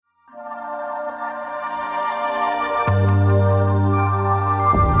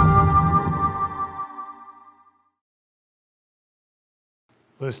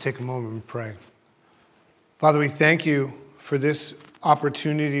Let's take a moment and pray. Father, we thank you for this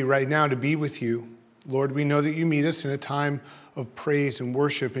opportunity right now to be with you. Lord, we know that you meet us in a time of praise and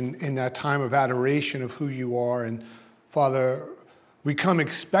worship, in that time of adoration of who you are. And Father, we come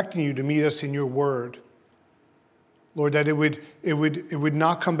expecting you to meet us in your word. Lord, that it would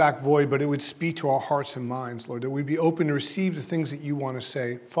not come back void, but it would speak to our hearts and minds, Lord, that we'd be open to receive the things that you want to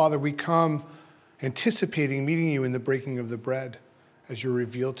say. Father, we come anticipating meeting you in the breaking of the bread as you're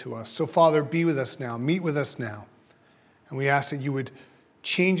revealed to us. So, Father, be with us now, meet with us now. And we ask that you would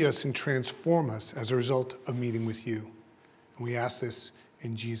change us and transform us as a result of meeting with you. And we ask this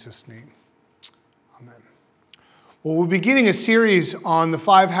in Jesus' name. Amen. Well, we're beginning a series on the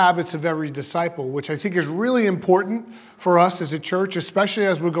 5 habits of every disciple, which I think is really important for us as a church, especially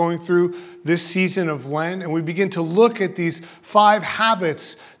as we're going through this season of Lent. And we begin to look at these 5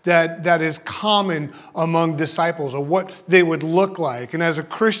 habits that is common among disciples, or what they would look like. And as a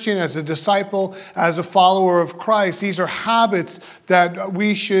Christian, as a disciple, as a follower of Christ, these are habits that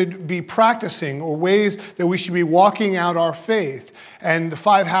we should be practicing, or ways that we should be walking out our faith. And the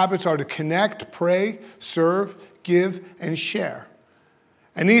 5 habits are to connect, pray, serve, give, and share.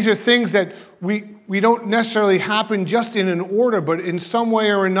 And these are things that we don't necessarily happen just in an order, but in some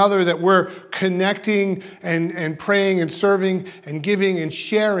way or another that we're connecting and praying and serving and giving and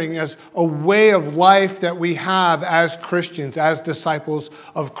sharing as a way of life that we have as Christians, as disciples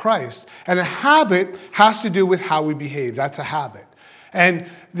of Christ. And a habit has to do with how we behave. That's a habit. And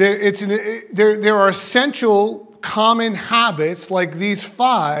there are essential common habits like these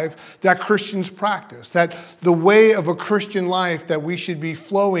 5 that Christians practice, that the way of a Christian life that we should be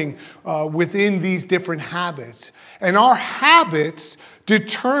flowing within these different habits. And our habits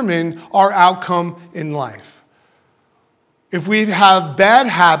determine our outcome in life. If we have bad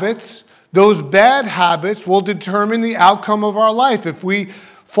habits, those bad habits will determine the outcome of our life. If we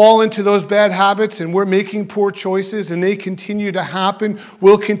fall into those bad habits and we're making poor choices and they continue to happen,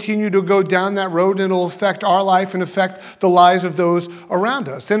 we'll continue to go down that road, and it'll affect our life and affect the lives of those around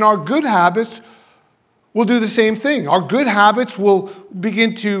us. And our good habits will do the same thing. Our good habits will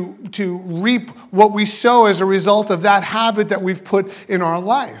begin to reap what we sow as a result of that habit that we've put in our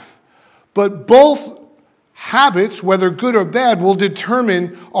life. But both habits, whether good or bad, will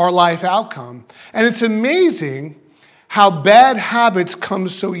determine our life outcome. And it's amazing how bad habits come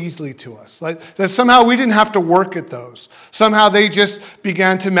so easily to us. That somehow we didn't have to work at those. Somehow they just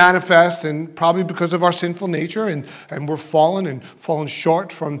began to manifest, and probably because of our sinful nature, and we're fallen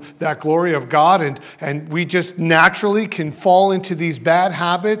short from that glory of God, and we just naturally can fall into these bad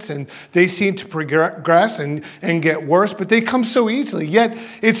habits, and they seem to progress and get worse, but they come so easily. Yet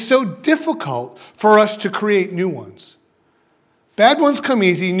it's so difficult for us to create new ones. Bad ones come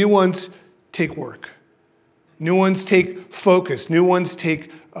easy, new ones take work. New ones take focus. New ones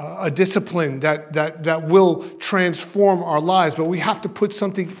take a discipline that will transform our lives. But we have to put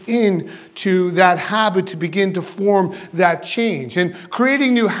something into that habit to begin to form that change. And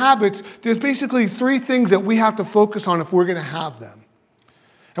creating new habits, there's basically 3 things that we have to focus on if we're going to have them.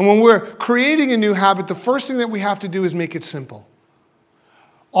 And when we're creating a new habit, the first thing that we have to do is make it simple.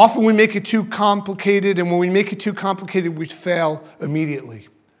 Often we make it too complicated, and when we make it too complicated, we fail immediately.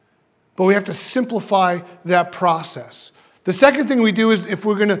 But we have to simplify that process. The second thing we do is, if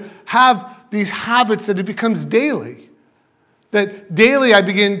we're going to have these habits, that it becomes daily. That daily I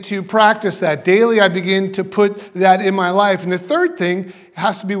begin to practice that. Daily I begin to put that in my life. And the third thing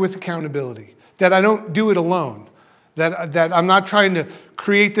has to be with accountability. That I don't do it alone. That I'm not trying to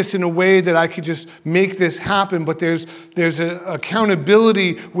create this in a way that I could just make this happen, but there's an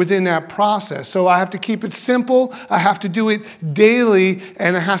accountability within that process. So I have to keep it simple, I have to do it daily,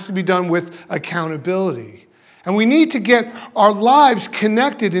 and it has to be done with accountability. And we need to get our lives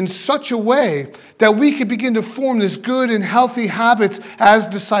connected in such a way that we can begin to form this good and healthy habits as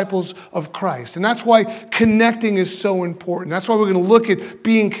disciples of Christ. And that's why connecting is so important. That's why we're going to look at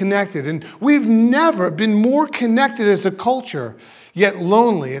being connected. And we've never been more connected as a culture, yet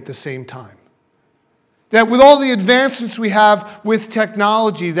lonely at the same time. That with all the advancements we have with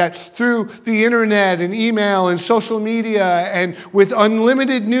technology, that through the internet and email and social media and with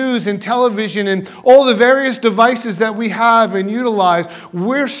unlimited news and television and all the various devices that we have and utilize,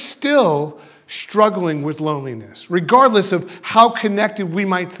 we're still struggling with loneliness, regardless of how connected we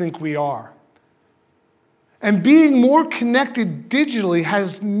might think we are. And being more connected digitally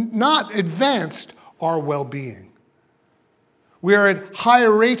has not advanced our well-being. We are at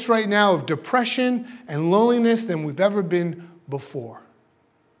higher rates right now of depression and loneliness than we've ever been before.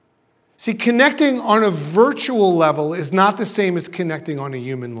 See, connecting on a virtual level is not the same as connecting on a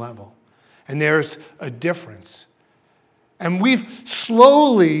human level. And there's a difference. And we've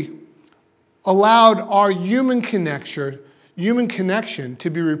slowly allowed our human connection to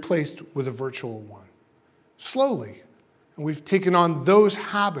be replaced with a virtual one. Slowly. And we've taken on those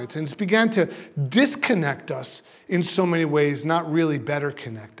habits, and it's began to disconnect us in so many ways, not really better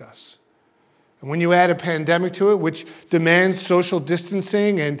connect us. And when you add a pandemic to it, which demands social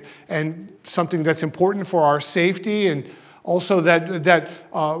distancing and something that's important for our safety, and also that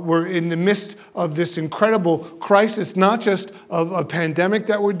we're in the midst of this incredible crisis, not just of a pandemic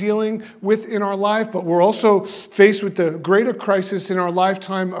that we're dealing with in our life, but we're also faced with the greater crisis in our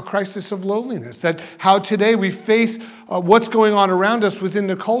lifetime, a crisis of loneliness. That how today we face what's going on around us within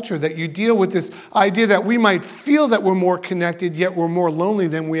the culture, that you deal with this idea that we might feel that we're more connected, yet we're more lonely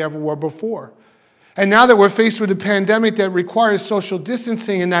than we ever were before. And now that we're faced with a pandemic that requires social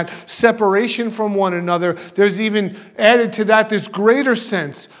distancing and that separation from one another, there's even added to that this greater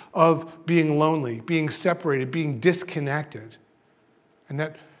sense of being lonely, being separated, being disconnected. And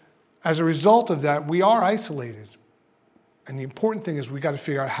that as a result of that, we are isolated. And the important thing is we got to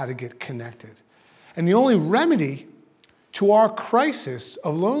figure out how to get connected. And the only remedy to our crisis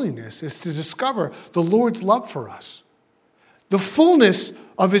of loneliness is to discover the Lord's love for us. The fullness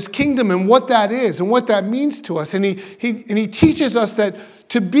of his kingdom and what that is and what that means to us. And he teaches us that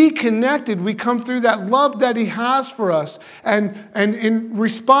to be connected, we come through that love that he has for us. And in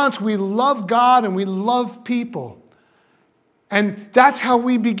response, we love God and we love people. And that's how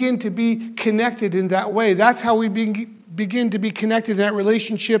we begin to be connected in that way. That's how we begin to be connected in that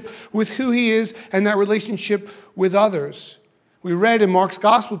relationship with who he is and that relationship with others. We read in Mark's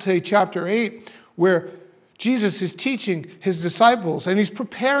Gospel today, chapter 8, where Jesus is teaching his disciples, and he's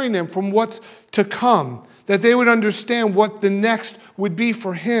preparing them from what's to come, that they would understand what the next would be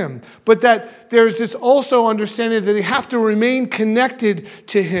for him. But that there's this also understanding that they have to remain connected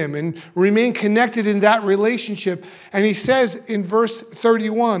to him and remain connected in that relationship. And he says in verse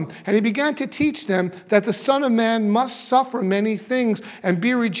 31, and he began to teach them that the Son of Man must suffer many things and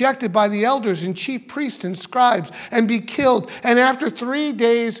be rejected by the elders and chief priests and scribes and be killed, and after 3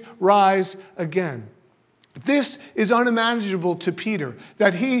 days rise again. This is unimaginable to Peter,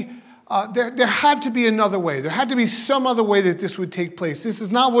 that there had to be another way. There had to be some other way that this would take place. This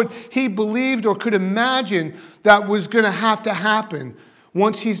is not what he believed or could imagine that was going to have to happen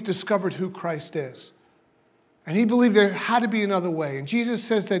once he's discovered who Christ is. And he believed there had to be another way. And Jesus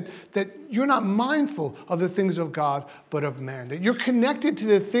says that you're not mindful of the things of God, but of man. That you're connected to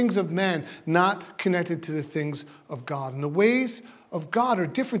the things of man, not connected to the things of God. And the ways of God are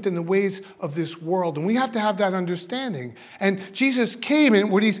different than the ways of this world. And we have to have that understanding. And Jesus came,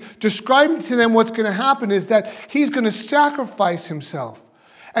 and what he's describing to them what's going to happen is that he's going to sacrifice himself.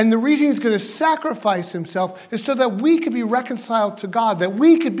 And the reason he's going to sacrifice himself is so that we could be reconciled to God, that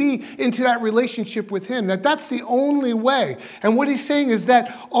we could be into that relationship with him, that's the only way. And what he's saying is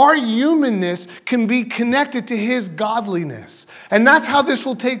that our humanness can be connected to his godliness. And that's how this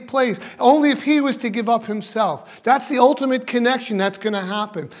will take place. Only if he was to give up himself. That's the ultimate connection that's going to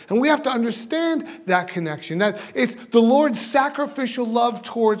happen. And we have to understand that connection, that it's the Lord's sacrificial love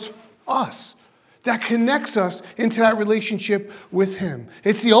towards us that connects us into that relationship with him.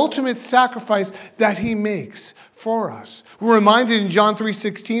 It's the ultimate sacrifice that he makes for us. We're reminded in John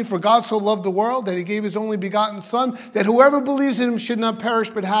 3:16, for God so loved the world that he gave his only begotten Son, that whoever believes in him should not perish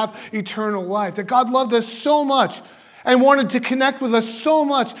but have eternal life. That God loved us so much and wanted to connect with us so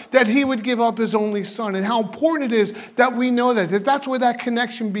much that he would give up his only Son. And how important it is that we know that that's where that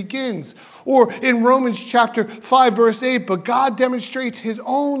connection begins. Or in Romans chapter 5, verse 8, but God demonstrates his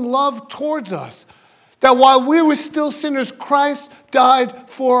own love towards us, that while we were still sinners, Christ died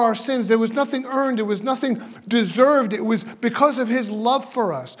for our sins. There was nothing earned. There was nothing deserved. It was because of his love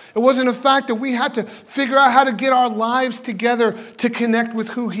for us. It wasn't a fact that we had to figure out how to get our lives together to connect with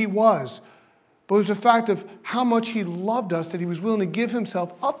who he was. But it was a fact of how much he loved us, that he was willing to give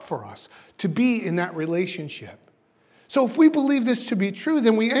himself up for us to be in that relationship. So if we believe this to be true,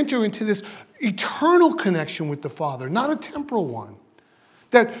 then we enter into this eternal connection with the Father, not a temporal one.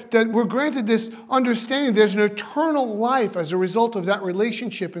 That we're granted this understanding there's an eternal life as a result of that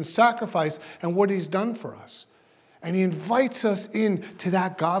relationship and sacrifice and what he's done for us. And he invites us into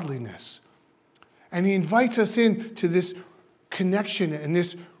that godliness. And he invites us into this connection and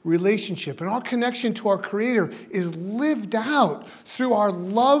this relationship. And our connection to our Creator is lived out through our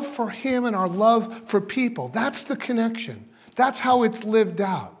love for him and our love for people. That's the connection. That's how it's lived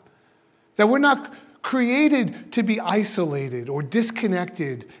out. That we're not created to be isolated or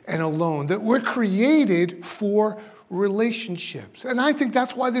disconnected and alone, that we're created for relationships. And I think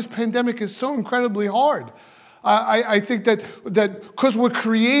that's why this pandemic is so incredibly hard. I think that because we're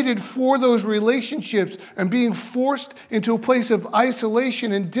created for those relationships, and being forced into a place of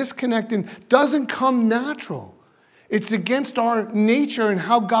isolation and disconnecting doesn't come natural. It's against our nature and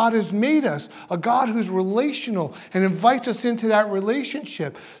how God has made us, a God who's relational and invites us into that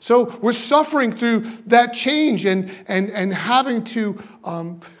relationship. So we're suffering through that change and having to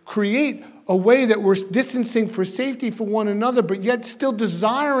create a way that we're distancing for safety for one another, but yet still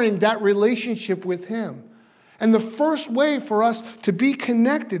desiring that relationship with Him. And the first way for us to be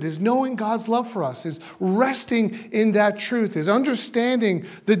connected is knowing God's love for us, is resting in that truth, is understanding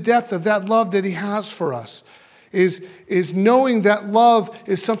the depth of that love that He has for us, is knowing that love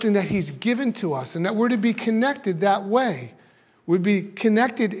is something that He's given to us and that we're to be connected that way. We'd be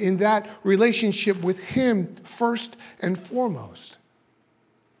connected in that relationship with Him first and foremost.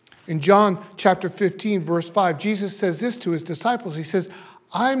 In John chapter 15, verse 5, Jesus says this to His disciples. He says,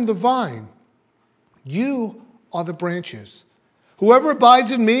 I'm the vine. You are the branches. Whoever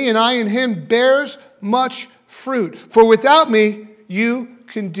abides in me and I in him bears much fruit. For without me, you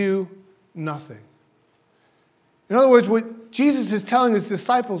can do nothing. In other words, what Jesus is telling His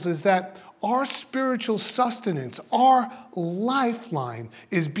disciples is that our spiritual sustenance, our lifeline,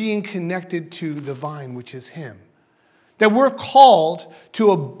 is being connected to the vine, which is Him. That we're called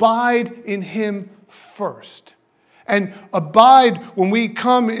to abide in Him first. And abide, when we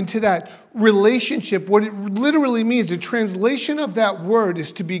come into that relationship, what it literally means, the translation of that word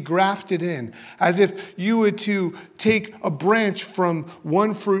is to be grafted in. As if you were to take a branch from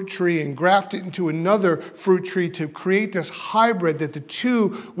one fruit tree and graft it into another fruit tree to create this hybrid that the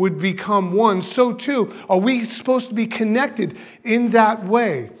two would become one. So too are we supposed to be connected in that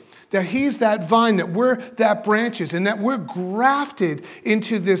way. That He's that vine, that we're that branches, and that we're grafted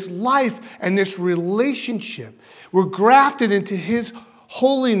into this life and this relationship. We're grafted into His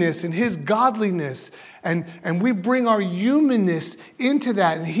holiness and His godliness, and we bring our humanness into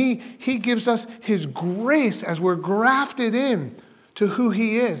that. And He gives us His grace as we're grafted in to who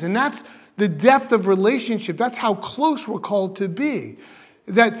He is. And that's the depth of relationship. That's how close we're called to be.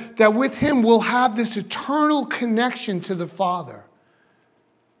 That with Him we'll have this eternal connection to the Father.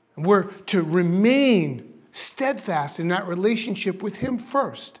 And we're to remain steadfast in that relationship with Him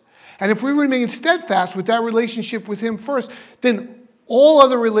first. And if we remain steadfast with that relationship with Him first, then all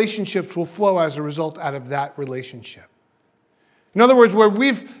other relationships will flow as a result out of that relationship. In other words, where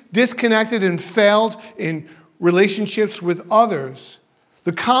we've disconnected and failed in relationships with others,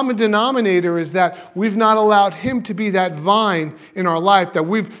 the common denominator is that we've not allowed Him to be that vine in our life, that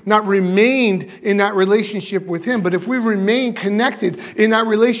we've not remained in that relationship with Him. But if we remain connected in that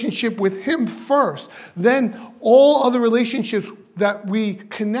relationship with Him first, then all other relationships that we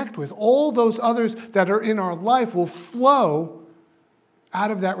connect with, all those others that are in our life will flow out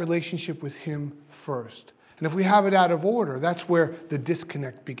of that relationship with Him first. And if we have it out of order, that's where the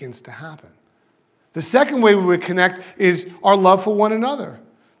disconnect begins to happen. The second way we would connect is our love for one another.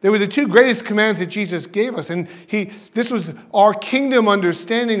 They were the two greatest commands that Jesus gave us. And this was our kingdom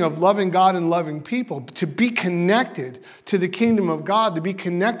understanding of loving God and loving people. To be connected to the kingdom of God, to be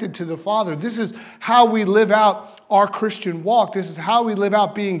connected to the Father. This is how we live out our Christian walk. This is how we live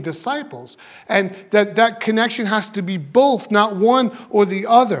out being disciples. And that connection has to be both, not one or the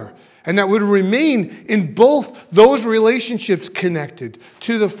other. And that would remain in both those relationships connected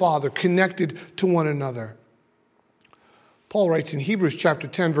to the Father, connected to one another. Paul writes in Hebrews chapter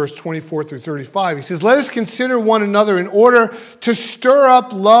 10, verse 24 through 35, he says, let us consider one another in order to stir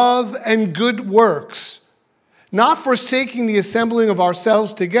up love and good works, not forsaking the assembling of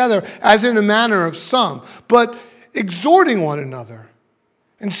ourselves together as in a manner of some, but exhorting one another.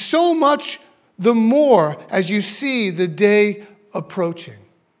 And so much the more as you see the day approaching.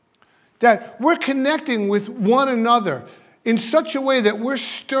 That we're connecting with one another in such a way that we're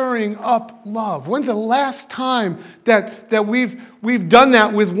stirring up love. When's the last time that we've done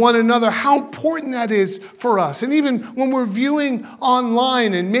that with one another? How important that is for us. And even when we're viewing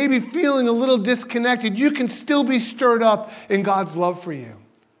online and maybe feeling a little disconnected, you can still be stirred up in God's love for you.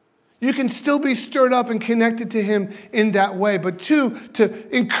 You can still be stirred up and connected to Him in that way. But two,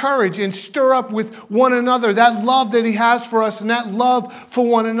 to encourage and stir up with one another, that love that He has for us and that love for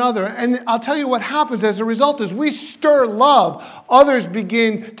one another. And I'll tell you what happens as a result is we stir love. Others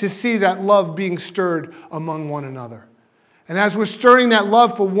begin to see that love being stirred among one another. And as we're stirring that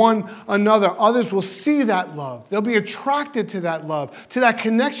love for one another, others will see that love. They'll be attracted to that love, to that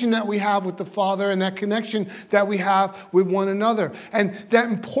connection that we have with the Father and that connection that we have with one another. And that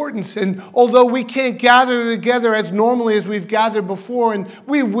importance, and although we can't gather together as normally as we've gathered before, and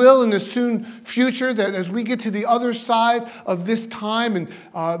we will in the soon future, that as we get to the other side of this time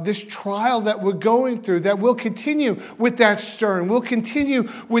and this trial that we're going through, that we'll continue with that stirring, we'll continue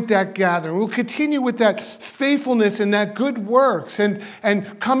with that gathering, we'll continue with that faithfulness and that good works and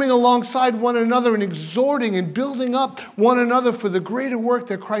coming alongside one another and exhorting and building up one another for the greater work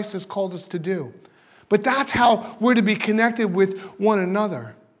that Christ has called us to do. But that's how we're to be connected with one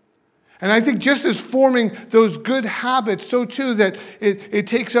another. And I think just as forming those good habits, so too that it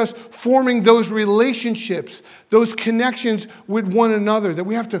takes us forming those relationships, those connections with one another, that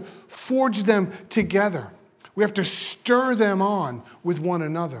we have to forge them together. We have to stir them on with one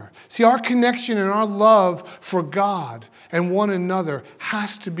another. See, our connection and our love for God and one another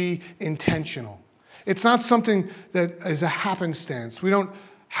has to be intentional. It's not something that is a happenstance. We don't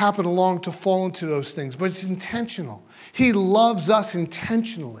happen along to fall into those things, but it's intentional. He loves us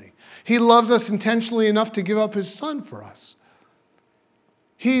intentionally. He loves us intentionally enough to give up his son for us.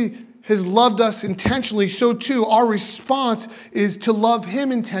 He has loved us intentionally, so too our response is to love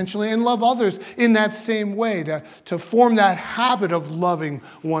him intentionally and love others in that same way, to form that habit of loving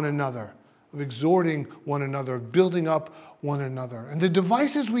one another, of exhorting one another, of building up one another. And the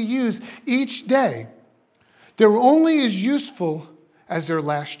devices we use each day, they're only as useful as their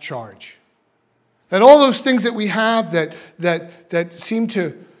last charge. That all those things that we have that seem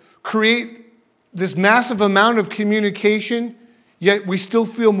to create this massive amount of communication, yet we still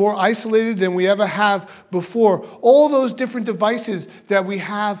feel more isolated than we ever have before. All those different devices that we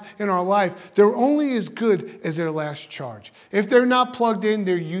have in our life, they're only as good as their last charge. If they're not plugged in,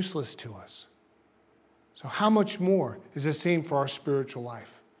 they're useless to us. So how much more is the same for our spiritual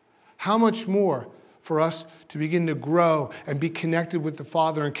life? How much more for us to begin to grow and be connected with the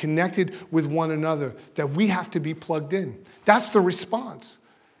Father and connected with one another, that we have to be plugged in. That's the response.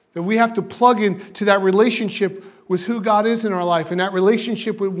 That we have to plug into that relationship with who God is in our life and that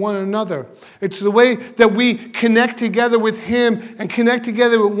relationship with one another. It's the way that we connect together with him and connect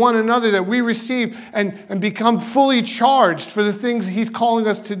together with one another that we receive and become fully charged for the things he's calling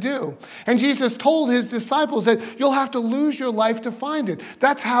us to do. And Jesus told his disciples that you'll have to lose your life to find it.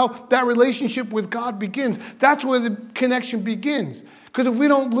 That's how that relationship with God begins. That's where the connection begins. Because if we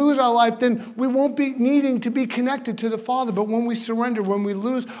don't lose our life, then we won't be needing to be connected to the Father. But when we surrender, when we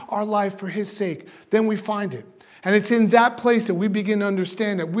lose our life for his sake, then we find it. And it's in that place that we begin to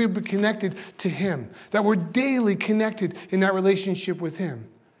understand that we're connected to him, that we're daily connected in that relationship with him.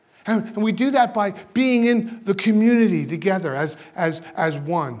 And we do that by being in the community together as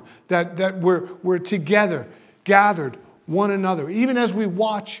one, that we're together, gathered, one another. Even as we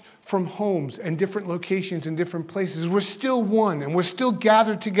watch from homes and different locations and different places, we're still one, and we're still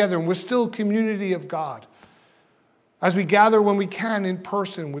gathered together, and we're still a community of God. As we gather when we can in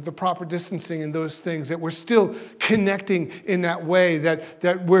person with the proper distancing and those things, that we're still connecting in that way,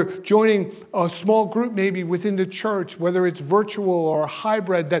 that we're joining a small group maybe within the church, whether it's virtual or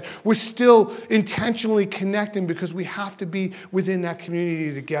hybrid, that we're still intentionally connecting because we have to be within that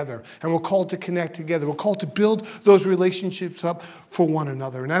community together. And we're called to connect together. We're called to build those relationships up for one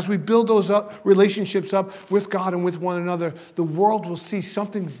another. And as we build those relationships up with God and with one another, the world will see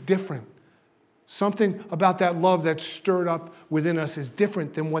something's different. Something about that love that's stirred up within us is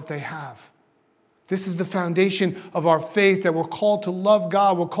different than what they have. This is the foundation of our faith, that we're called to love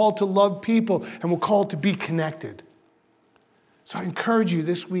God, we're called to love people, and we're called to be connected. So I encourage you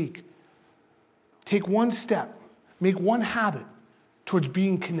this week, take one step, make one habit towards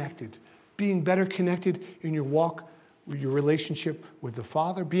being connected, being better connected in your walk, with your relationship with the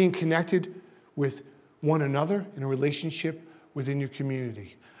Father, being connected with one another in a relationship within your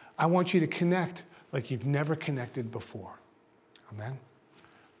community. I want you to connect like you've never connected before. Amen?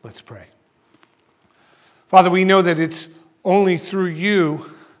 Let's pray. Father, we know that it's only through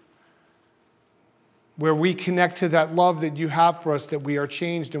you where we connect to that love that you have for us, that we are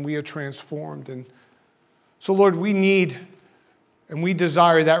changed and we are transformed. And so, Lord, we need and we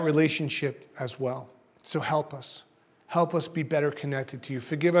desire that relationship as well. So help us. Help us be better connected to you.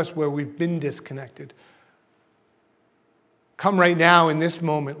 Forgive us where we've been disconnected. Come right now in this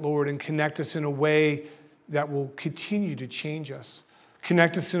moment, Lord, and connect us in a way that will continue to change us.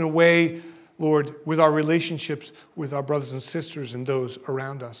 Connect us in a way, Lord, with our relationships with our brothers and sisters and those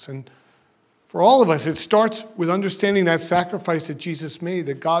around us. And for all of us, it starts with understanding that sacrifice that Jesus made,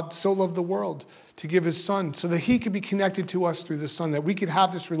 that God so loved the world to give his son so that he could be connected to us through the son, that we could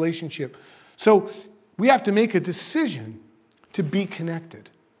have this relationship. So we have to make a decision to be connected.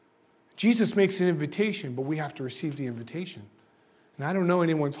 Jesus makes an invitation, but we have to receive the invitation. And I don't know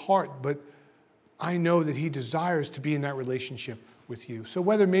anyone's heart, but I know that he desires to be in that relationship with you. So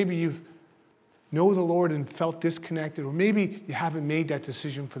whether maybe you've know the Lord and felt disconnected, or maybe you haven't made that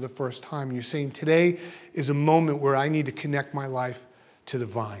decision for the first time, and you're saying, today is a moment where I need to connect my life to the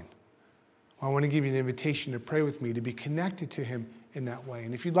vine. Well, I want to give you an invitation to pray with me, to be connected to him in that way.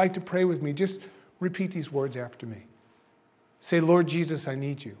 And if you'd like to pray with me, just repeat these words after me. Say, Lord Jesus, I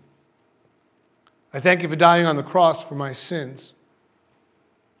need you. I thank you for dying on the cross for my sins.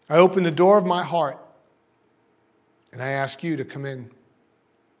 I open the door of my heart, and I ask you to come in.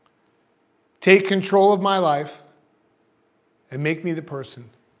 Take control of my life and make me the person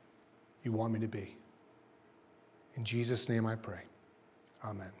you want me to be. In Jesus' name I pray.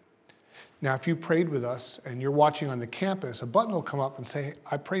 Amen. Now, if you prayed with us and you're watching on the campus, a button will come up and say,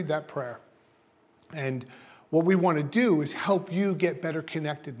 I prayed that prayer. And what we want to do is help you get better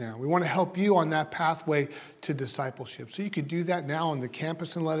connected now. We want to help you on that pathway to discipleship. So you could do that now on the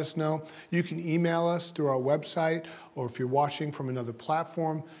campus and let us know. You can email us through our website, or if you're watching from another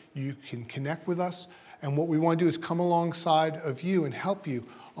platform, you can connect with us. And what we want to do is come alongside of you and help you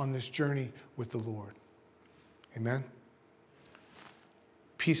on this journey with the Lord. Amen.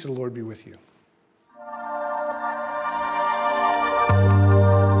 Peace of the Lord be with you.